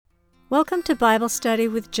Welcome to Bible Study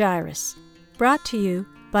with Jairus, brought to you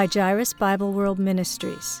by Jairus Bible World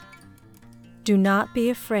Ministries. Do not be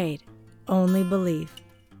afraid, only believe.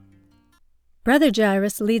 Brother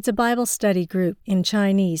Jairus leads a Bible study group in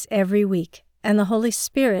Chinese every week, and the Holy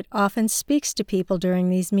Spirit often speaks to people during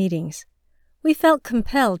these meetings. We felt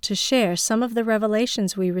compelled to share some of the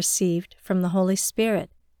revelations we received from the Holy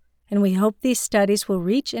Spirit, and we hope these studies will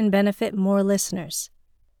reach and benefit more listeners.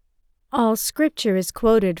 All scripture is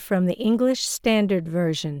quoted from the English Standard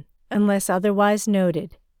Version, unless otherwise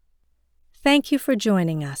noted. Thank you for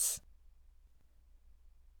joining us.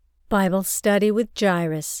 Bible Study with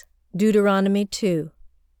Jairus, Deuteronomy 2.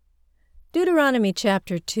 Deuteronomy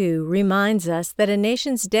chapter 2 reminds us that a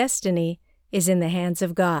nation's destiny is in the hands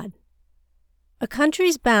of God. A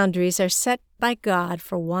country's boundaries are set by God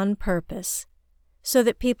for one purpose, so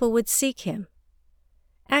that people would seek Him.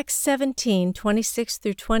 Acts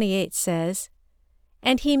 17:26-28 says,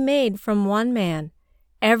 "And He made from one man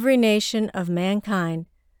every nation of mankind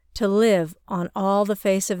to live on all the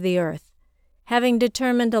face of the earth, having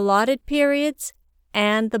determined allotted periods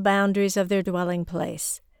and the boundaries of their dwelling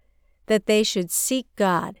place, that they should seek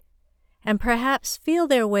God, and perhaps feel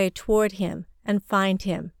their way toward Him and find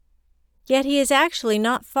Him. Yet He is actually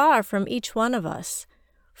not far from each one of us,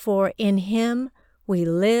 for in Him we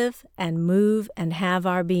live and move and have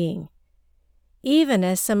our being. Even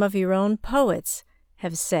as some of your own poets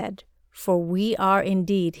have said, for we are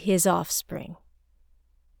indeed His offspring."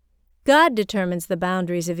 God determines the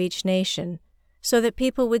boundaries of each nation so that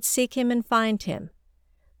people would seek Him and find Him.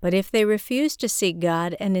 But if they refuse to seek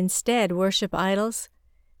God and instead worship idols,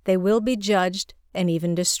 they will be judged and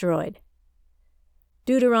even destroyed.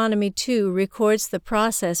 Deuteronomy 2 records the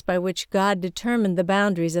process by which God determined the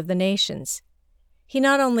boundaries of the nations. He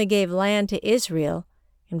not only gave land to Israel,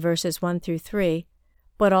 in verses 1-3,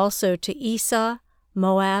 but also to Esau,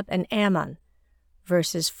 Moab, and Ammon,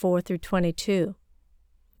 verses 4-22.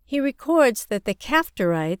 He records that the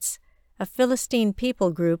Caphtorites, a Philistine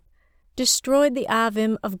people group, destroyed the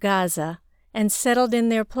Avvim of Gaza and settled in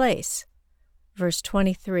their place, verse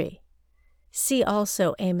 23. See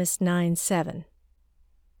also Amos 9:7.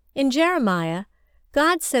 In Jeremiah,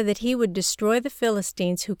 God said that He would destroy the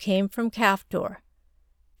Philistines who came from Caphtor,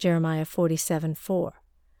 Jeremiah 47:4.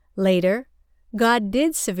 Later, God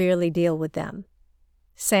did severely deal with them.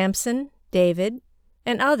 Samson, David,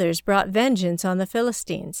 and others brought vengeance on the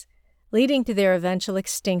Philistines, leading to their eventual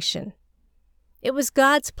extinction. It was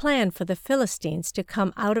God's plan for the Philistines to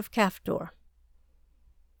come out of Caphtor.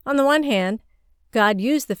 On the one hand, God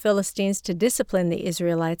used the Philistines to discipline the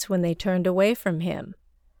Israelites when they turned away from Him.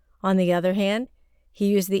 On the other hand, He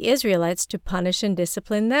used the Israelites to punish and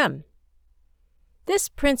discipline them. This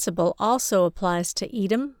principle also applies to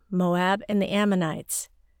Edom, Moab, and the Ammonites.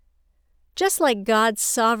 Just like God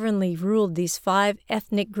sovereignly ruled these 5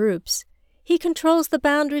 ethnic groups, He controls the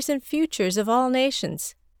boundaries and futures of all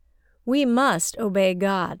nations. We must obey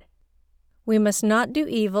God. We must not do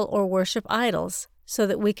evil or worship idols so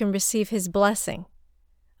that we can receive His blessing.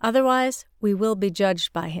 Otherwise, we will be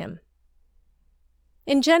judged by Him.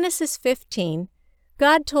 In Genesis 15,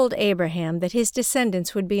 God told Abraham that his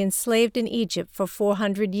descendants would be enslaved in Egypt for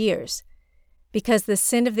 400 years, because the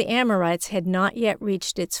sin of the Amorites had not yet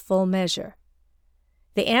reached its full measure.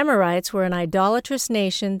 The Amorites were an idolatrous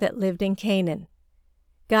nation that lived in Canaan.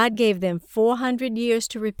 God gave them 400 years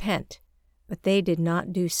to repent, but they did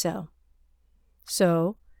not do so.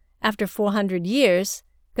 So, after 400 years,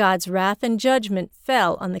 God's wrath and judgment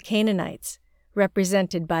fell on the Canaanites,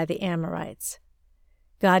 represented by the Amorites.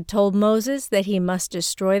 God told Moses that he must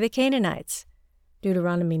destroy the Canaanites,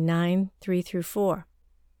 Deuteronomy 9:3-4.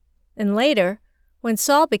 And later, when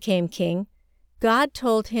Saul became king, God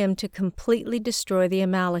told him to completely destroy the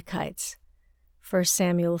Amalekites, 1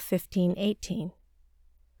 Samuel 15:18.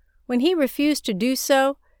 When he refused to do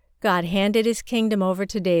so, God handed his kingdom over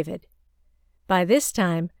to David. By this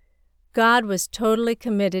time, God was totally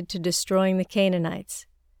committed to destroying the Canaanites.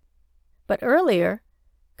 But earlier,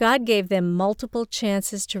 God gave them multiple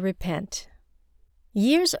chances to repent.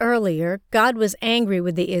 Years earlier, God was angry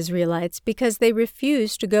with the Israelites because they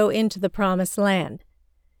refused to go into the Promised Land.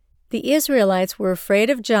 The Israelites were afraid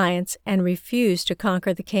of giants and refused to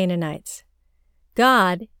conquer the Canaanites.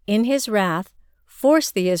 God, in His wrath,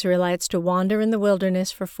 forced the Israelites to wander in the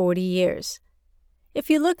wilderness for 40 years. If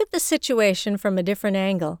you look at the situation from a different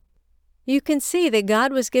angle, you can see that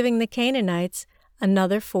God was giving the Canaanites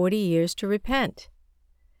another 40 years to repent.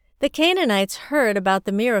 The Canaanites heard about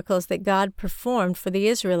the miracles that God performed for the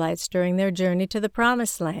Israelites during their journey to the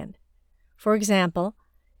Promised Land. For example,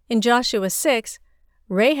 in Joshua 6,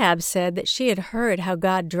 Rahab said that she had heard how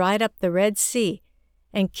God dried up the Red Sea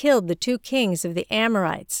and killed the 2 kings of the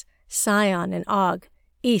Amorites, Sihon and Og,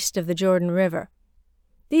 east of the Jordan River.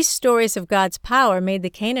 These stories of God's power made the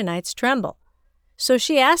Canaanites tremble, so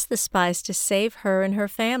she asked the spies to save her and her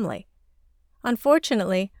family.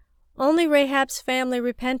 Unfortunately, only Rahab's family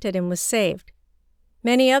repented and was saved.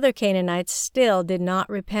 Many other Canaanites still did not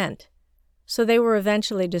repent, so they were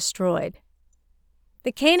eventually destroyed.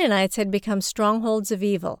 The Canaanites had become strongholds of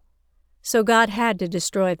evil, so God had to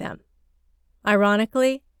destroy them.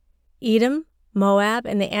 Ironically, Edom, Moab,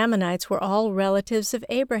 and the Ammonites were all relatives of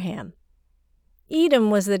Abraham. Edom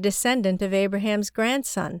was the descendant of Abraham's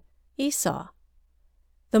grandson, Esau.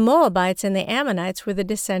 The Moabites and the Ammonites were the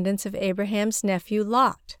descendants of Abraham's nephew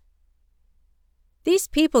Lot. These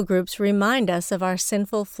people groups remind us of our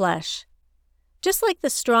sinful flesh. Just like the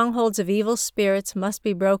strongholds of evil spirits must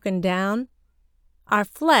be broken down, our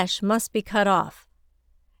flesh must be cut off.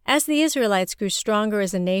 As the Israelites grew stronger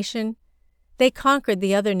as a nation, they conquered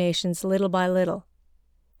the other nations little by little.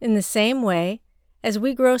 In the same way, as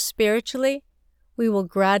we grow spiritually, we will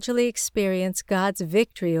gradually experience God's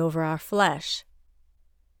victory over our flesh.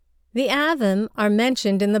 The Avvim are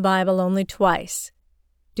mentioned in the Bible only twice.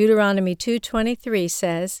 Deuteronomy 2:23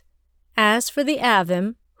 says, "As for the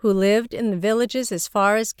Avvim, who lived in the villages as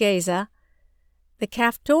far as Gaza, the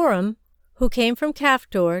Caphtorim, who came from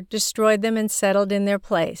Caphtor, destroyed them and settled in their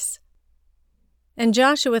place." And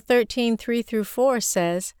Joshua 13:3-4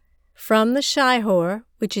 says, "From the Shihor,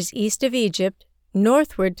 which is east of Egypt,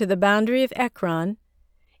 northward to the boundary of Ekron,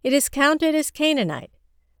 it is counted as Canaanite.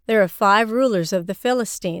 There are 5 rulers of the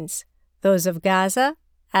Philistines, those of Gaza,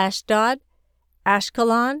 Ashdod,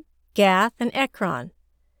 Ashkelon, Gath, and Ekron,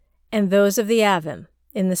 and those of the Avvim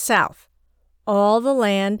in the south, all the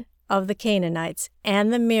land of the Canaanites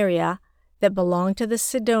and the Miriah that belong to the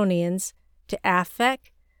Sidonians, to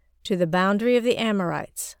Aphek, to the boundary of the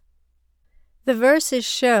Amorites." The verses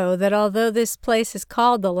show that although this place is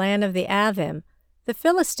called the land of the Avvim, the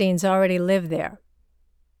Philistines already lived there.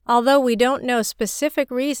 Although we don't know specific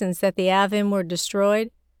reasons that the Avvim were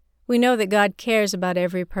destroyed, we know that God cares about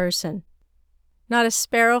every person. Not a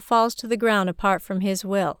sparrow falls to the ground apart from His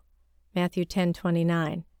will. Matthew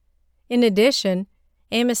 10:29. In addition,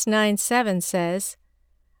 Amos 9:7 says,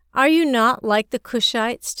 "Are you not like the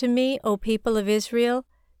Cushites to me, O people of Israel,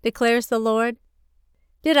 declares the Lord?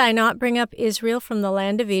 Did I not bring up Israel from the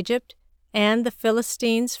land of Egypt, and the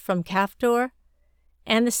Philistines from Caphtor,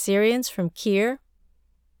 and the Syrians from Kir?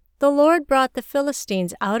 The Lord brought the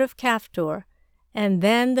Philistines out of Caphtor, and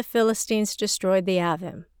then the Philistines destroyed the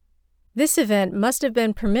Avvim." This event must have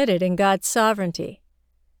been permitted in God's sovereignty.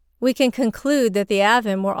 We can conclude that the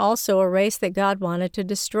Avvim were also a race that God wanted to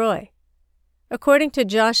destroy. According to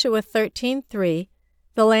Joshua 13:3,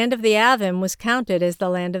 the land of the Avvim was counted as the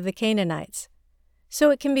land of the Canaanites.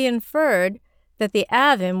 So it can be inferred that the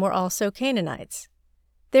Avvim were also Canaanites.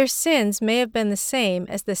 Their sins may have been the same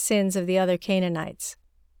as the sins of the other Canaanites.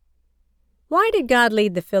 Why did God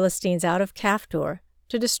lead the Philistines out of Caphtor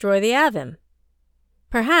to destroy the Avvim?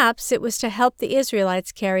 Perhaps it was to help the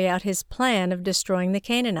Israelites carry out His plan of destroying the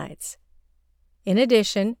Canaanites. In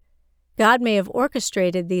addition, God may have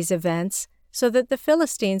orchestrated these events so that the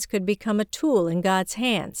Philistines could become a tool in God's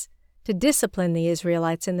hands to discipline the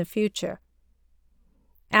Israelites in the future.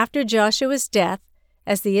 After Joshua's death,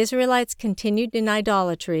 as the Israelites continued in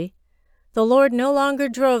idolatry, the Lord no longer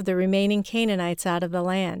drove the remaining Canaanites out of the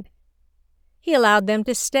land. He allowed them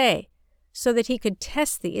to stay so that He could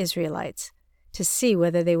test the Israelites to see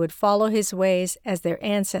whether they would follow His ways as their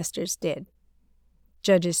ancestors did.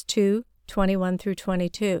 Judges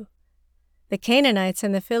 2:21-22. The Canaanites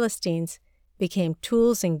and the Philistines became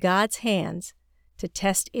tools in God's hands to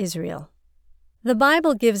test Israel. The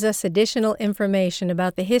Bible gives us additional information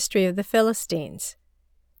about the history of the Philistines.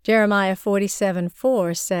 Jeremiah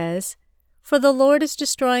 47:4 says, "For the Lord is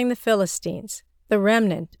destroying the Philistines, the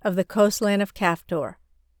remnant of the coastland of Caphtor."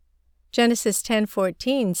 Genesis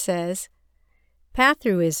 10:14 says,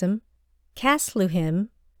 "Pathruism, Casluhim,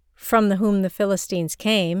 from whom the Philistines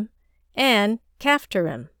came, and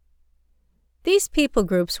Caphtorim." These people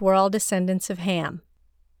groups were all descendants of Ham.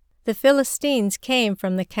 The Philistines came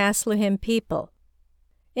from the Casluhim people.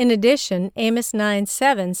 In addition, Amos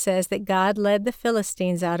 9:7 says that God led the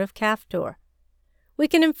Philistines out of Caphtor. We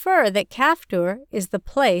can infer that Caphtor is the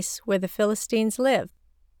place where the Philistines lived,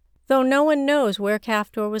 though no one knows where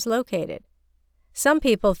Caphtor was located. Some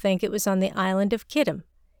people think it was on the island of Kittim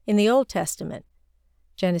in the Old Testament,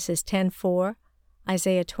 Genesis 10:4,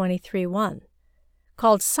 Isaiah 23:1,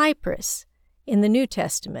 called Cyprus in the New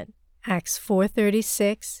Testament, Acts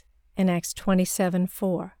 4:36 and Acts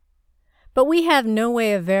 27:4. But we have no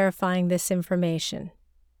way of verifying this information.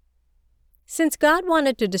 Since God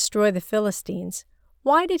wanted to destroy the Philistines,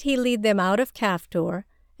 why did he lead them out of Caphtor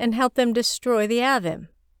and help them destroy the Avvim?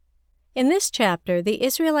 In this chapter, the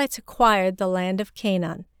Israelites acquired the land of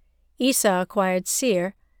Canaan. Esau acquired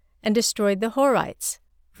Seir and destroyed the Horites,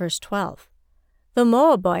 verse 12. The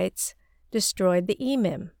Moabites destroyed the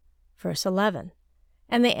Emim, verse 11.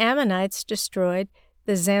 And the Ammonites destroyed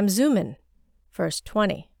the Zamzummim, verse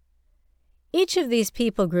 20. Each of these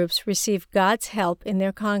people groups received God's help in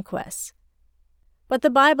their conquests. But the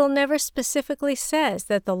Bible never specifically says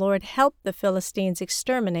that the Lord helped the Philistines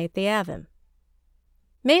exterminate the Avvim.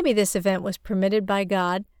 Maybe this event was permitted by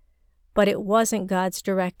God, but it wasn't God's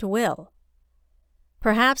direct will.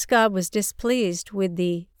 Perhaps God was displeased with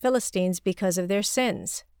the Philistines because of their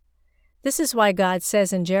sins. This is why God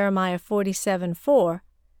says in Jeremiah 47:4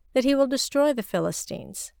 that he will destroy the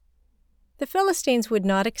Philistines. The Philistines would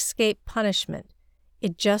not escape punishment.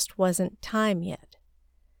 It just wasn't time yet.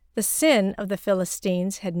 The sin of the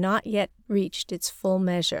Philistines had not yet reached its full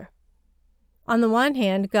measure. On the one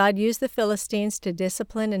hand, God used the Philistines to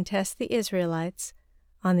discipline and test the Israelites.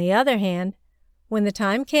 On the other hand, when the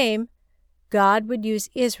time came, God would use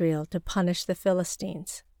Israel to punish the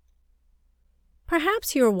Philistines.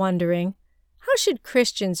 Perhaps you're wondering, how should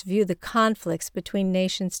Christians view the conflicts between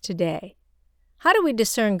nations today? How do we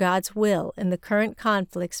discern God's will in the current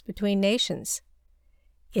conflicts between nations?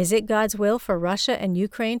 Is it God's will for Russia and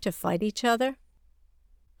Ukraine to fight each other?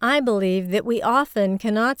 I believe that we often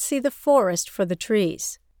cannot see the forest for the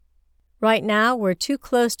trees. Right now, we're too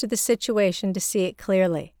close to the situation to see it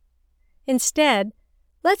clearly. Instead,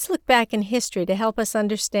 let's look back in history to help us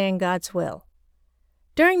understand God's will.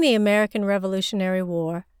 During the American Revolutionary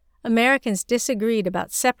War, Americans disagreed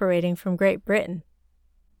about separating from Great Britain.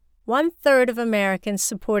 1/3 of Americans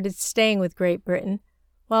supported staying with Great Britain,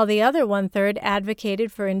 while the other 1/3 advocated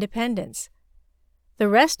for independence. The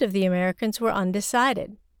rest of the Americans were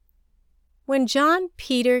undecided. When John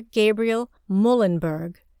Peter Gabriel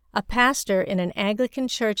Muhlenberg, a pastor in an Anglican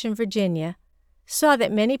church in Virginia, saw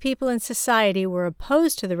that many people in society were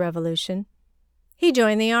opposed to the revolution, he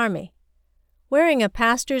joined the army. Wearing a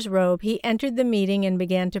pastor's robe, he entered the meeting and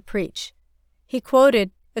began to preach. He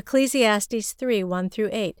quoted Ecclesiastes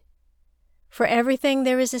 3:1-8. "For everything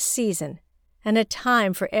there is a season, and a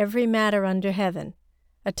time for every matter under heaven,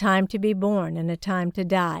 a time to be born and a time to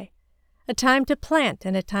die, a time to plant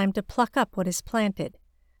and a time to pluck up what is planted,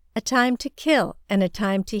 a time to kill and a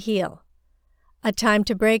time to heal, a time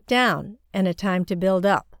to break down and a time to build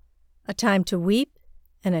up, a time to weep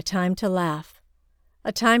and a time to laugh,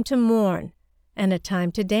 a time to mourn and a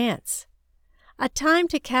time to dance, a time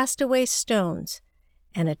to cast away stones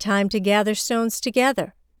and a time to gather stones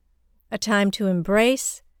together, a time to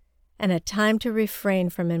embrace and a time to refrain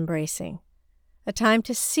from embracing, a time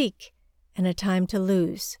to seek and a time to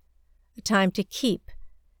lose, a time to keep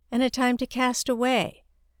and a time to cast away,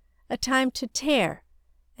 a time to tear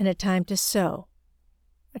and a time to sow,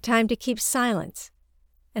 a time to keep silence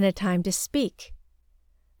and a time to speak,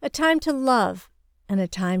 a time to love and a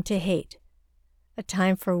time to hate, a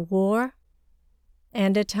time for war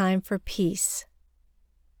and a time for peace."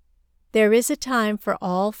 "There is a time for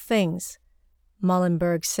all things,"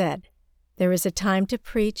 Muhlenberg said. "There is a time to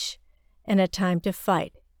preach and a time to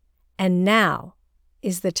fight, and now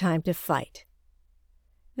is the time to fight."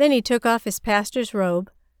 Then he took off his pastor's robe,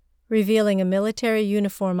 revealing a military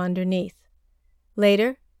uniform underneath.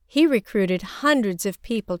 Later, he recruited hundreds of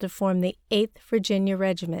people to form the 8th Virginia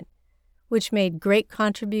Regiment, which made great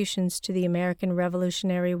contributions to the American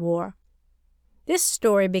Revolutionary War. This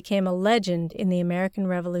story became a legend in the American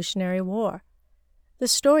Revolutionary War. The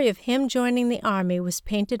story of him joining the army was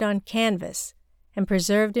painted on canvas and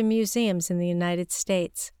preserved in museums in the United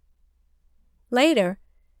States. Later,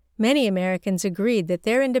 many Americans agreed that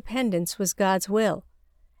their independence was God's will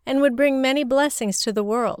and would bring many blessings to the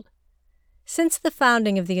world. Since the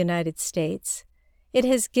founding of the United States, it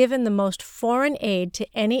has given the most foreign aid to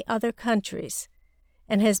any other countries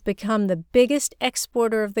and has become the biggest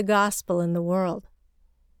exporter of the gospel in the world.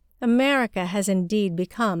 America has indeed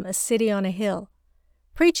become a city on a hill,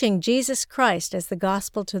 preaching Jesus Christ as the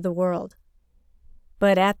gospel to the world.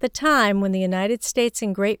 But at the time when the United States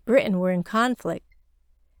and Great Britain were in conflict,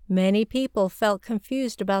 many people felt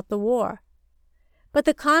confused about the war. But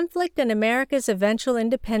the conflict and America's eventual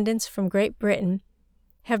independence from Great Britain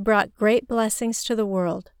have brought great blessings to the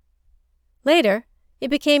world. Later, it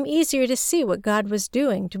became easier to see what God was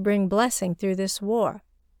doing to bring blessing through this war.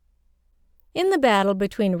 In the battle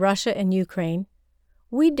between Russia and Ukraine,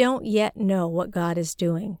 we don't yet know what God is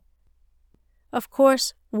doing. Of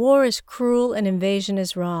course, war is cruel and invasion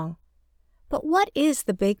is wrong. But what is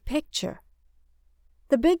the big picture?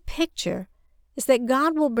 The big picture is that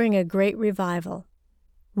God will bring a great revival.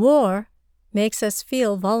 War makes us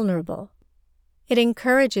feel vulnerable. It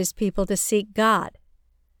encourages people to seek God.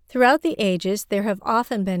 Throughout the ages, there have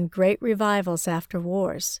often been great revivals after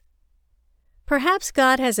wars. Perhaps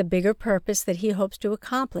God has a bigger purpose that He hopes to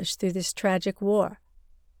accomplish through this tragic war.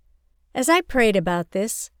 As I prayed about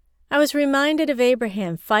this, I was reminded of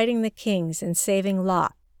Abraham fighting the kings and saving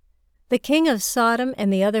Lot. The king of Sodom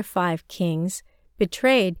and the other 5 kings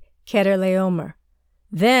betrayed Chedorlaomer.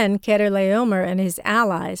 Then Chedorlaomer and his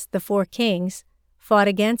allies, the 4 kings, fought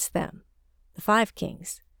against them, the 5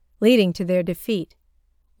 kings, leading to their defeat.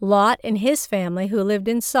 Lot and his family who lived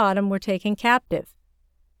in Sodom were taken captive.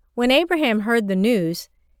 When Abraham heard the news,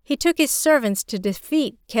 he took his servants to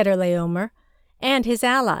defeat Chedorlaomer and his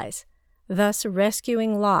allies, thus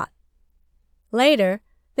rescuing Lot. Later,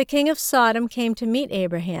 the king of Sodom came to meet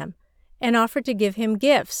Abraham and offered to give him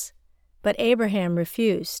gifts, but Abraham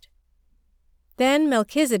refused. Then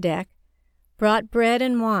Melchizedek brought bread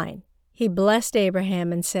and wine. He blessed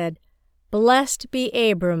Abraham and said, "Blessed be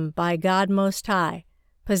Abram by God Most High,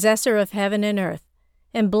 possessor of heaven and earth,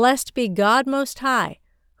 and blessed be God Most High,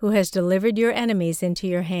 who has delivered your enemies into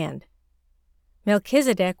your hand."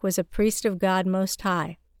 Melchizedek was a priest of God Most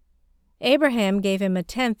High. Abraham gave him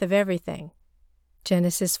 1/10 of everything.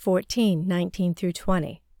 Genesis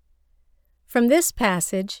 14:19-20. From this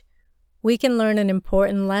passage, we can learn an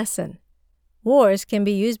important lesson. Wars can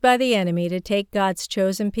be used by the enemy to take God's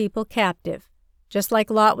chosen people captive, just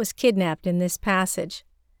like Lot was kidnapped in this passage.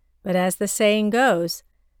 But as the saying goes,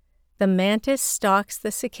 the mantis stalks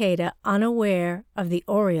the cicada unaware of the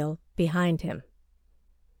oriole behind him.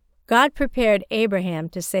 God prepared Abraham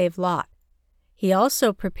to save Lot. He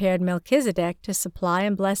also prepared Melchizedek to supply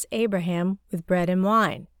and bless Abraham with bread and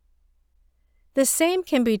wine. The same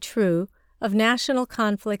can be true of national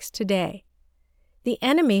conflicts today. The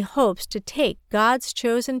enemy hopes to take God's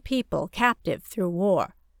chosen people captive through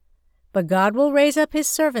war. But God will raise up His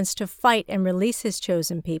servants to fight and release His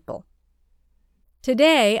chosen people.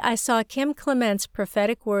 Today, I saw Kim Clement's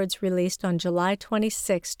prophetic words released on July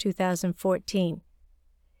 26, 2014.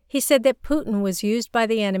 He said that Putin was used by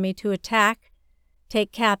the enemy to attack,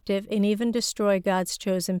 take captive, and even destroy God's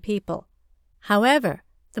chosen people. However,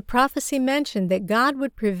 the prophecy mentioned that God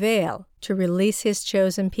would prevail to release His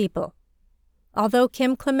chosen people. Although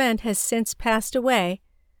Kim Clement has since passed away,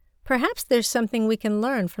 perhaps there's something we can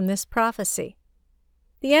learn from this prophecy.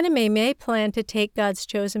 The enemy may plan to take God's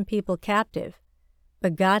chosen people captive,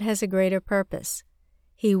 but God has a greater purpose.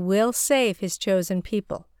 He will save His chosen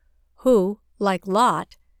people, who, like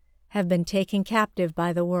Lot, have been taken captive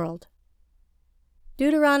by the world.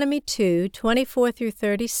 Deuteronomy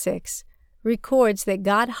 2:24-36 records that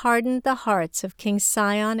God hardened the hearts of King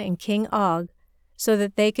Sihon and King Og so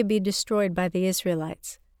that they could be destroyed by the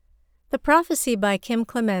Israelites. The prophecy by Kim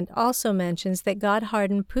Clement also mentions that God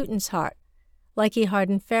hardened Putin's heart, like He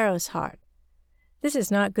hardened Pharaoh's heart. This is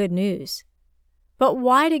not good news. But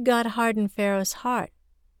why did God harden Pharaoh's heart?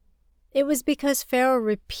 It was because Pharaoh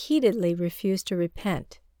repeatedly refused to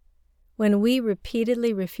repent. When we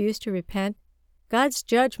repeatedly refuse to repent, God's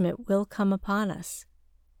judgment will come upon us.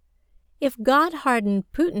 If God hardened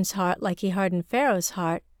Putin's heart like He hardened Pharaoh's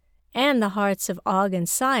heart, and the hearts of Og and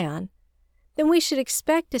Sihon, then we should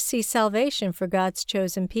expect to see salvation for God's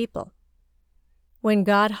chosen people. When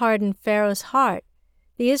God hardened Pharaoh's heart,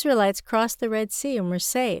 the Israelites crossed the Red Sea and were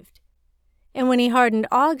saved. And when He hardened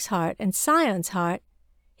Og's heart and Sihon's heart,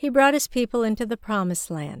 He brought His people into the Promised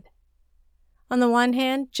Land. On the one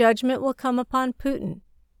hand, judgment will come upon Putin.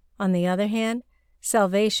 On the other hand,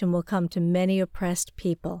 salvation will come to many oppressed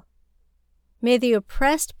people. May the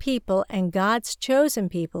oppressed people and God's chosen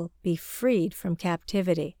people be freed from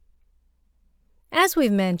captivity. As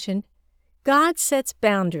we've mentioned, God sets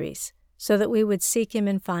boundaries so that we would seek Him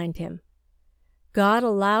and find Him. God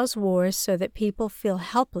allows wars so that people feel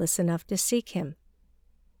helpless enough to seek Him.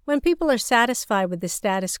 When people are satisfied with the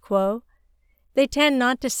status quo, they tend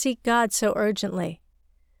not to seek God so urgently.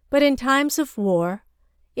 But in times of war,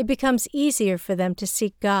 it becomes easier for them to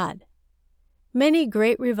seek God. Many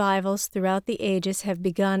great revivals throughout the ages have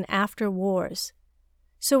begun after wars,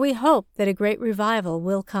 so we hope that a great revival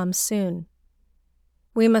will come soon.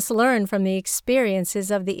 We must learn from the experiences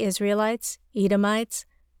of the Israelites, Edomites,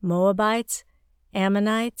 Moabites,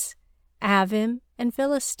 Ammonites, Avvim, and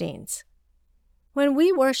Philistines. When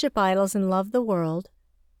we worship idols and love the world,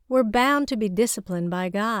 we're bound to be disciplined by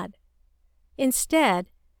God. Instead,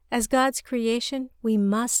 as God's creation, we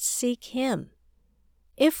must seek Him.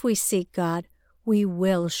 If we seek God, we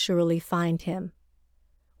will surely find Him.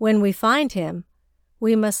 When we find Him,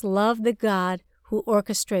 we must love the God who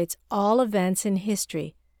orchestrates all events in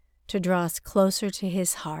history to draw us closer to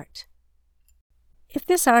His heart. If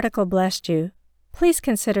this article blessed you, please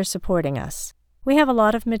consider supporting us. We have a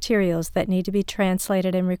lot of materials that need to be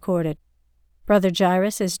translated and recorded. Brother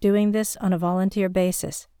Jairus is doing this on a volunteer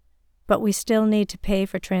basis, but we still need to pay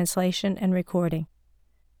for translation and recording.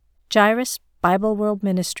 Jairus Bible World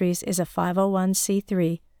Ministries is a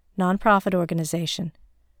 501c3 nonprofit organization,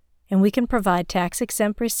 and we can provide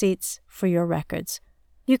tax-exempt receipts for your records.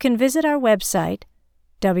 You can visit our website,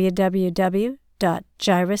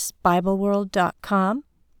 www.jairusbibleworld.com,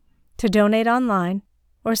 to donate online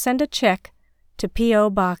or send a check to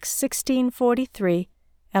P.O. Box 1643,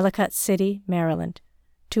 Ellicott City, Maryland,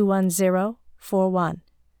 21041.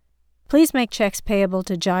 Please make checks payable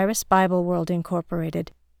to Jairus Bible World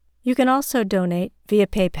Incorporated. You can also donate via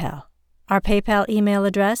PayPal. Our PayPal email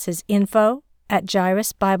address is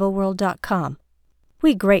info@jairusbibleworld.com.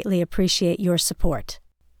 We greatly appreciate your support.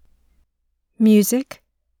 Music,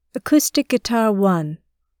 Acoustic Guitar 1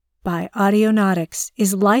 by Audionautics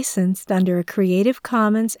is licensed under a Creative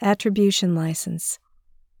Commons Attribution License.